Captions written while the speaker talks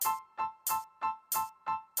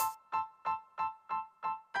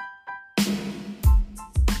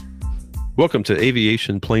Welcome to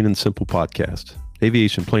Aviation Plain and Simple podcast.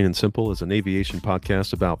 Aviation Plain and Simple is an aviation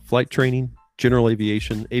podcast about flight training, general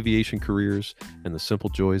aviation, aviation careers, and the simple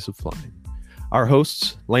joys of flying. Our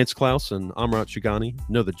hosts, Lance Klaus and Amrat Shigani,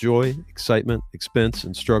 know the joy, excitement, expense,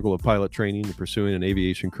 and struggle of pilot training and pursuing an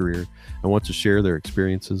aviation career and want to share their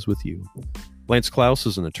experiences with you. Lance Klaus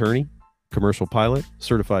is an attorney, commercial pilot,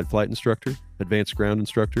 certified flight instructor, advanced ground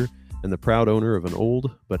instructor, and the proud owner of an old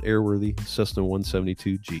but airworthy Cessna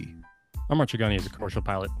 172G. Amrat Shigani is a commercial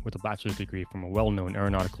pilot with a bachelor's degree from a well-known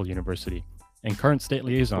aeronautical university and current state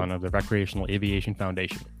liaison of the Recreational Aviation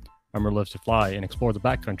Foundation. Amr loves to fly and explore the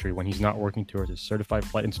backcountry when he's not working towards his certified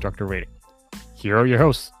flight instructor rating. Here are your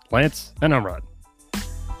hosts, Lance and Amrat.